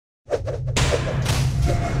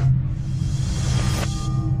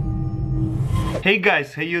Hey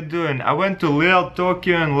guys, how you doing? I went to Little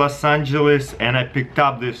Tokyo in Los Angeles and I picked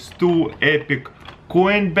up these two epic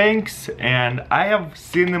coin banks, and I have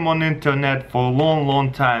seen them on internet for a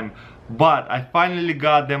long time, but I finally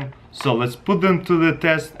got them. So let's put them to the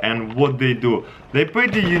test and what they do. They're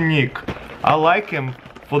pretty unique. I like them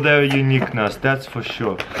for their uniqueness, that's for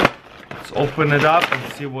sure. Let's open it up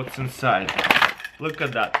and see what's inside. Look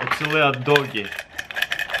at that, it's a little doggy.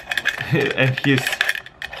 And his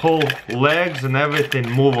whole legs and everything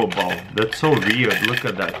movable. That's so weird, look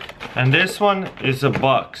at that. And this one is a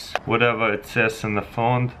box, whatever it says in the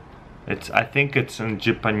phone. I think it's in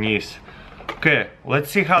Japanese. Okay, let's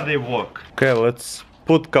see how they work. Okay, let's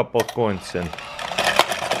put couple coins in.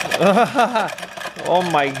 Oh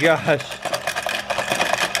my gosh.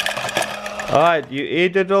 Alright, you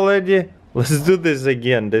ate it already? Let's do this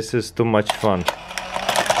again, this is too much fun.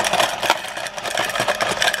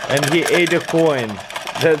 And he ate a coin.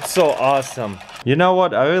 That's so awesome. You know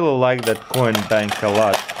what? I really like that coin bank a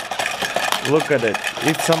lot. Look at it.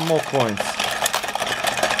 Eat some more coins.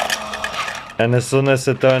 And as soon as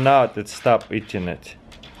it turns out, it stopped eating it.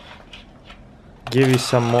 Give you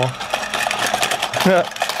some more.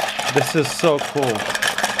 This is so cool.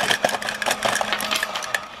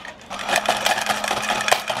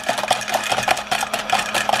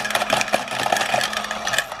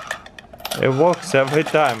 It works every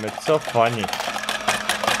time. It's so funny.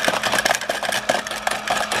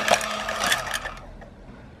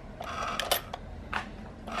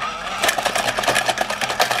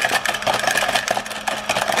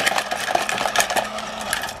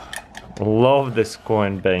 Love this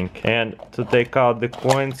coin bank, and to take out the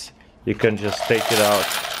coins you can just take it out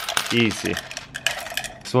easy.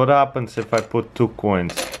 So what happens if I put 2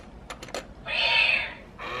 coins?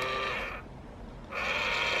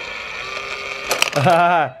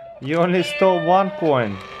 You only stole 1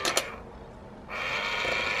 coin.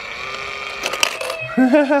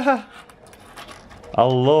 I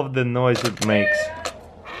love the noise it makes.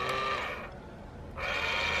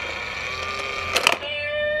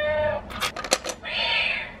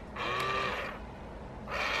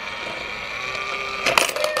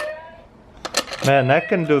 Man, I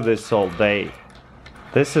can do this all day.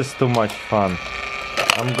 This is too much fun.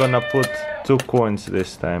 I'm gonna put 2 coins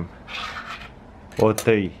this time. Or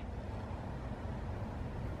 3.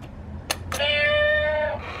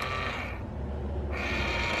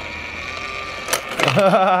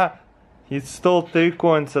 He stole 3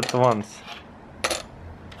 coins at once.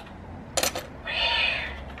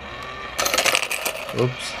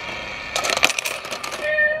 Oops.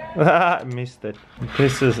 Missed it.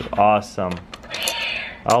 This is awesome.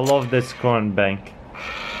 I love this coin bank.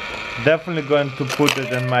 Definitely going to put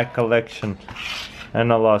it in my collection.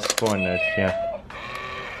 And a last coin right here.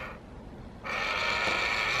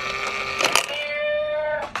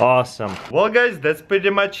 Awesome. Well guys, that's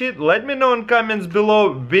pretty much it. Let me know in comments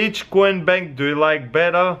below which coin bank do you like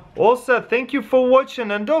better. Also, thank you for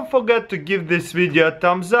watching and don't forget to give this video a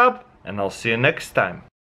thumbs up, and I'll see you next time.